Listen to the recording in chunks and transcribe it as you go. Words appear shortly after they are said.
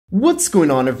What's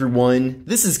going on, everyone?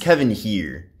 This is Kevin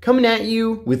here, coming at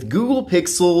you with Google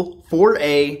Pixel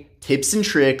 4a tips and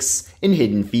tricks and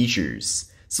hidden features.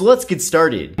 So let's get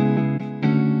started.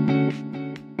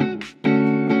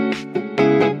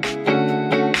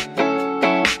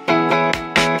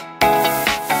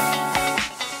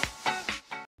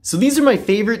 So these are my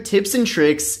favorite tips and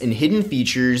tricks and hidden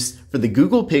features for the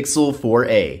Google Pixel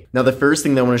 4a. Now the first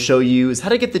thing that I want to show you is how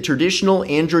to get the traditional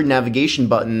Android navigation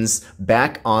buttons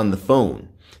back on the phone.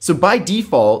 So by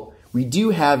default, we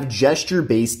do have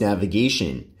gesture-based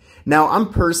navigation. Now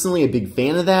I'm personally a big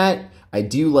fan of that. I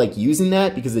do like using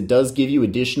that because it does give you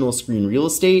additional screen real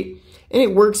estate and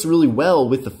it works really well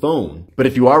with the phone. But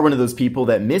if you are one of those people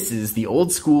that misses the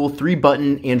old school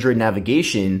 3-button Android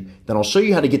navigation, then I'll show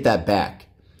you how to get that back.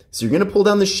 So you're gonna pull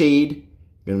down the shade,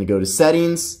 you're gonna go to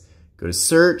settings, go to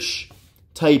search,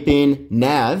 type in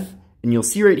nav, and you'll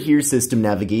see right here system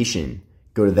navigation.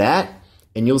 Go to that,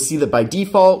 and you'll see that by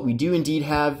default, we do indeed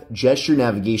have gesture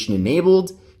navigation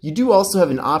enabled. You do also have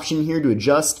an option here to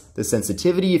adjust the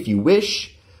sensitivity if you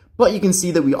wish, but you can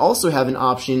see that we also have an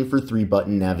option for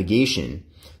 3-button navigation.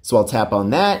 So I'll tap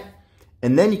on that,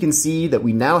 and then you can see that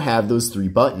we now have those 3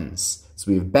 buttons. So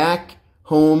we have back,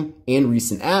 home, and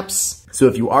recent apps. So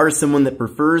if you are someone that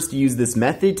prefers to use this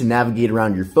method to navigate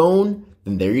around your phone,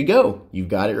 then there you go. You've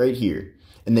got it right here.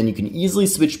 And then you can easily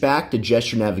switch back to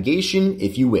gesture navigation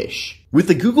if you wish. With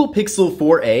the Google Pixel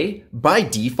 4a, by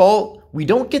default, we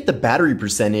don't get the battery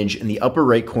percentage in the upper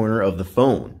right corner of the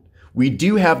phone. We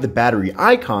do have the battery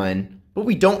icon, but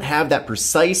we don't have that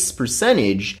precise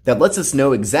percentage that lets us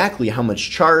know exactly how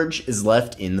much charge is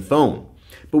left in the phone.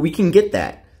 But we can get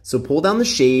that. So pull down the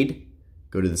shade,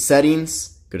 go to the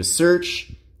settings, go to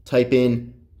search, type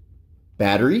in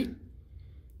battery,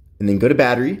 and then go to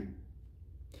battery.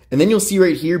 And then you'll see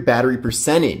right here battery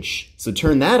percentage. So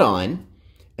turn that on,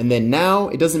 and then now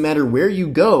it doesn't matter where you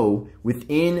go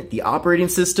within the operating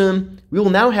system, we will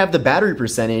now have the battery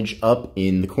percentage up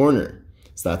in the corner.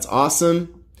 So that's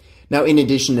awesome. Now in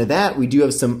addition to that, we do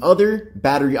have some other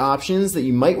battery options that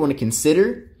you might want to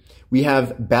consider. We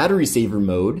have battery saver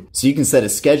mode, so you can set a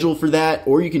schedule for that,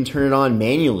 or you can turn it on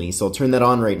manually. So I'll turn that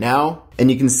on right now.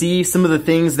 And you can see some of the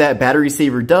things that battery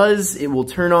saver does. It will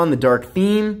turn on the dark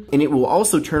theme, and it will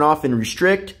also turn off and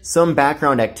restrict some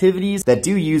background activities that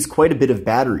do use quite a bit of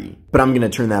battery. But I'm gonna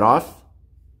turn that off.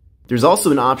 There's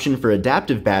also an option for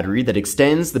adaptive battery that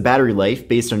extends the battery life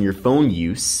based on your phone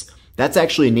use. That's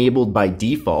actually enabled by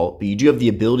default, but you do have the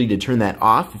ability to turn that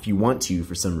off if you want to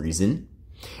for some reason.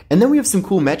 And then we have some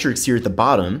cool metrics here at the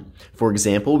bottom. For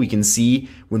example, we can see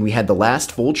when we had the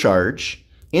last full charge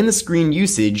and the screen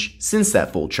usage since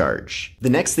that full charge. The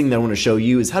next thing that I want to show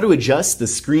you is how to adjust the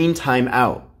screen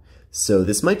timeout. So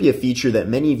this might be a feature that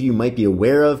many of you might be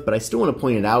aware of, but I still want to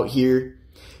point it out here.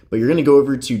 But you're going to go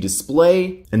over to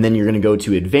display, and then you're going to go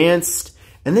to advanced,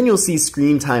 and then you'll see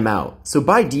screen timeout. So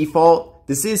by default,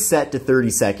 this is set to 30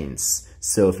 seconds.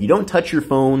 So if you don't touch your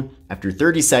phone after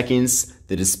 30 seconds,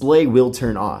 the display will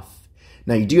turn off.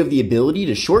 Now you do have the ability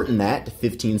to shorten that to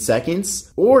 15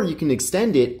 seconds, or you can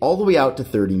extend it all the way out to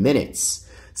 30 minutes.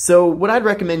 So what I'd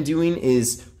recommend doing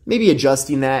is maybe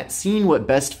adjusting that, seeing what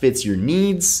best fits your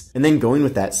needs, and then going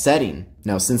with that setting.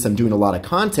 Now since I'm doing a lot of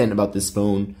content about this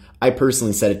phone, I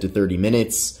personally set it to 30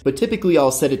 minutes, but typically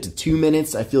I'll set it to 2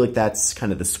 minutes. I feel like that's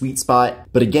kind of the sweet spot.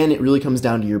 But again, it really comes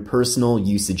down to your personal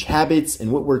usage habits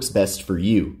and what works best for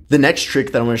you. The next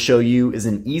trick that I want to show you is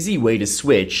an easy way to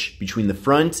switch between the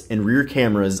front and rear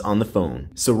cameras on the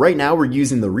phone. So right now we're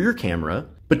using the rear camera,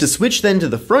 but to switch then to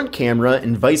the front camera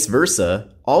and vice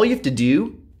versa, all you have to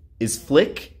do is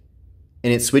flick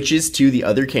and it switches to the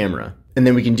other camera. And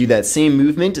then we can do that same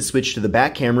movement to switch to the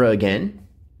back camera again.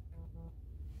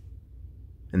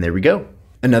 And there we go.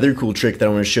 Another cool trick that I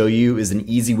want to show you is an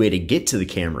easy way to get to the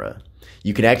camera.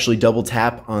 You can actually double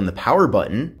tap on the power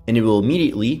button and it will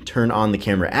immediately turn on the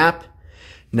camera app.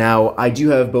 Now I do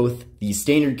have both the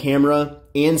standard camera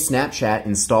and Snapchat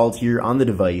installed here on the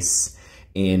device,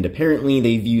 and apparently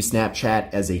they view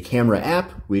Snapchat as a camera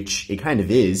app, which it kind of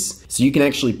is. So you can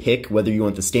actually pick whether you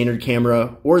want the standard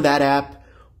camera or that app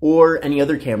or any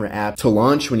other camera app to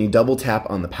launch when you double tap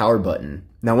on the power button.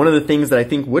 Now, one of the things that I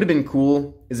think would have been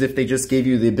cool is if they just gave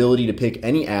you the ability to pick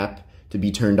any app to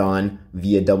be turned on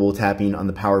via double tapping on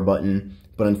the power button,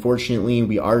 but unfortunately,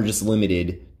 we are just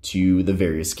limited to the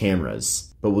various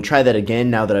cameras. But we'll try that again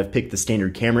now that I've picked the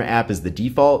standard camera app as the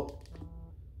default.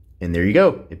 And there you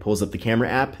go. It pulls up the camera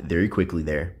app very quickly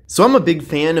there. So I'm a big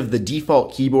fan of the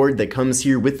default keyboard that comes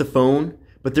here with the phone.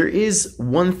 But there is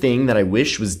one thing that I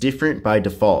wish was different by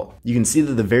default. You can see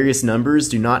that the various numbers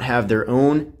do not have their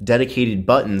own dedicated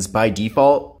buttons by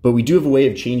default, but we do have a way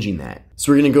of changing that.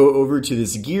 So we're going to go over to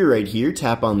this gear right here,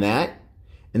 tap on that,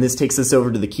 and this takes us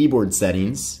over to the keyboard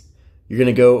settings. You're going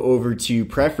to go over to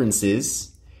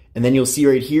preferences, and then you'll see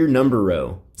right here number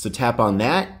row. So tap on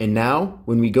that, and now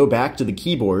when we go back to the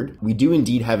keyboard, we do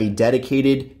indeed have a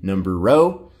dedicated number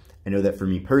row. I know that for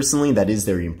me personally, that is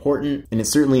very important, and it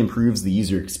certainly improves the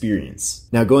user experience.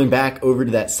 Now going back over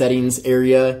to that settings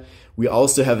area, we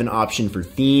also have an option for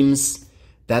themes.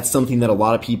 That's something that a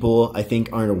lot of people, I think,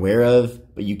 aren't aware of,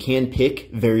 but you can pick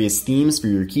various themes for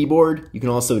your keyboard. You can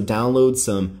also download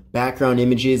some background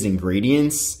images and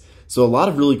gradients. So a lot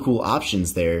of really cool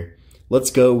options there.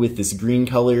 Let's go with this green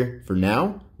color for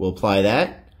now. We'll apply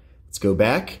that. Let's go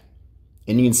back,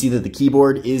 and you can see that the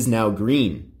keyboard is now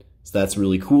green. So that's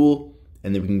really cool.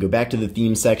 And then we can go back to the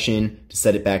theme section to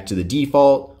set it back to the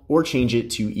default or change it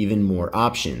to even more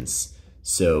options.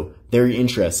 So very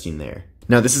interesting there.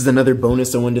 Now this is another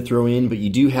bonus I wanted to throw in, but you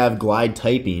do have glide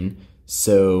typing,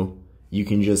 so you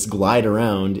can just glide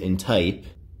around and type.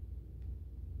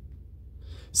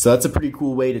 So that's a pretty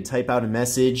cool way to type out a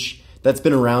message. That's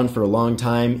been around for a long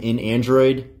time in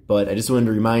Android, but I just wanted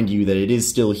to remind you that it is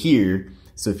still here,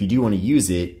 so if you do want to use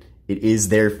it, it is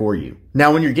there for you.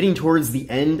 Now when you're getting towards the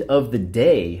end of the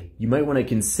day, you might want to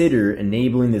consider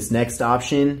enabling this next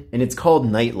option, and it's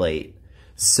called Nightlight.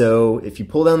 So if you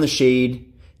pull down the shade,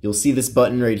 you'll see this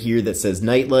button right here that says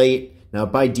Nightlight. Now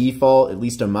by default, at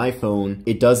least on my phone,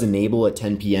 it does enable at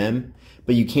 10 p.m.,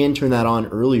 but you can turn that on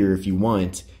earlier if you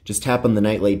want. Just tap on the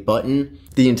Nightlight button.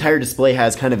 The entire display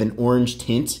has kind of an orange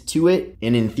tint to it,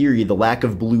 and in theory, the lack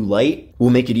of blue light will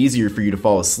make it easier for you to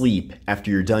fall asleep after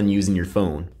you're done using your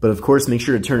phone. But of course, make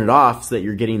sure to turn it off so that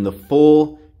you're getting the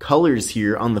full colors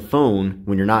here on the phone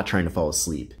when you're not trying to fall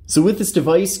asleep. So with this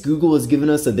device, Google has given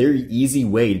us a very easy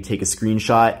way to take a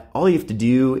screenshot. All you have to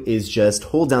do is just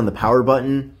hold down the power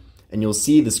button and you'll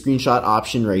see the screenshot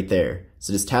option right there.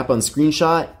 So just tap on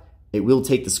screenshot, it will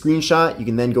take the screenshot. You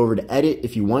can then go over to edit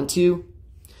if you want to.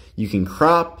 You can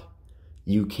crop,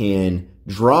 you can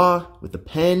draw with a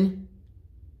pen.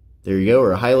 There you go,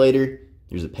 or a highlighter.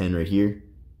 There's a pen right here.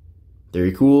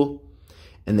 Very cool.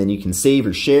 And then you can save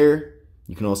or share.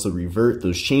 You can also revert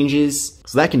those changes,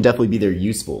 so that can definitely be very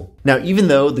useful. Now, even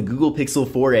though the Google Pixel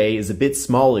 4a is a bit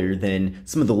smaller than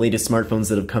some of the latest smartphones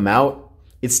that have come out,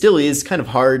 it still is kind of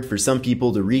hard for some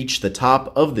people to reach the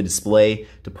top of the display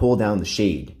to pull down the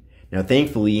shade. Now,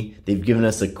 thankfully, they've given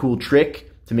us a cool trick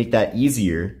to make that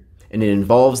easier, and it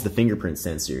involves the fingerprint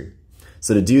sensor.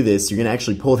 So to do this, you're going to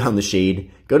actually pull down the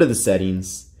shade, go to the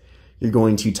settings, you're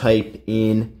going to type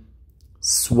in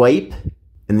swipe,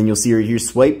 and then you'll see right here,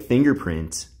 swipe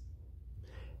fingerprint.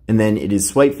 And then it is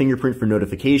swipe fingerprint for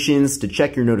notifications. To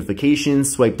check your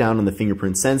notifications, swipe down on the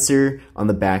fingerprint sensor on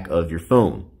the back of your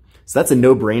phone. So that's a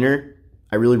no-brainer.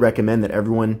 I really recommend that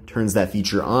everyone turns that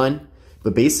feature on.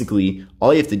 But basically,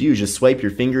 all you have to do is just swipe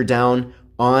your finger down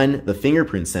on the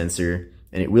fingerprint sensor,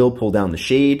 and it will pull down the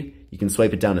shade. You can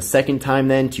swipe it down a second time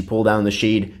then to pull down the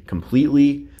shade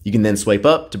completely. You can then swipe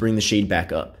up to bring the shade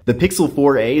back up. The Pixel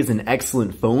 4a is an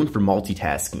excellent phone for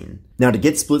multitasking. Now to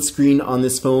get split screen on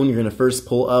this phone, you're gonna first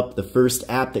pull up the first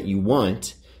app that you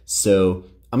want. So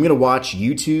I'm gonna watch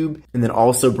YouTube and then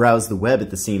also browse the web at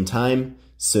the same time.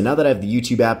 So now that I have the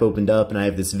YouTube app opened up and I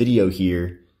have this video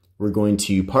here, we're going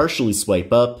to partially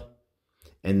swipe up,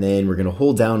 and then we're gonna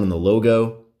hold down on the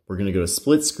logo. We're gonna go to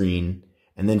split screen,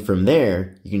 and then from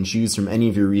there, you can choose from any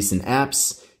of your recent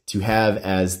apps to have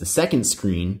as the second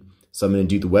screen. So I'm going to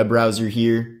do the web browser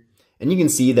here, and you can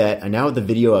see that I now have the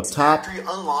video up top. Factory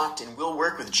unlocked and will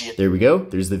work with There we go.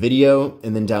 There's the video,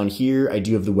 and then down here I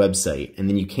do have the website, and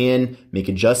then you can make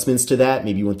adjustments to that.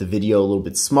 Maybe you want the video a little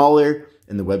bit smaller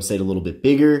and the website a little bit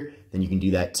bigger. Then you can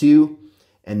do that too.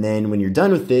 And then when you're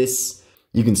done with this,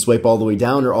 you can swipe all the way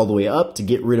down or all the way up to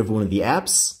get rid of one of the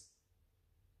apps,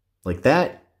 like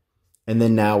that. And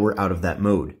then now we're out of that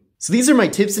mode. So these are my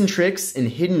tips and tricks and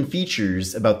hidden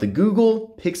features about the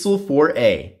Google Pixel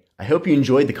 4a. I hope you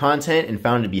enjoyed the content and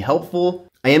found it to be helpful.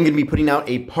 I am going to be putting out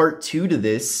a part 2 to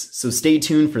this, so stay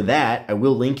tuned for that. I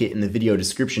will link it in the video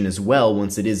description as well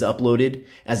once it is uploaded,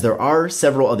 as there are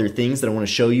several other things that I want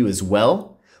to show you as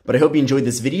well. But I hope you enjoyed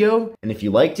this video, and if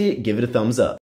you liked it, give it a thumbs up.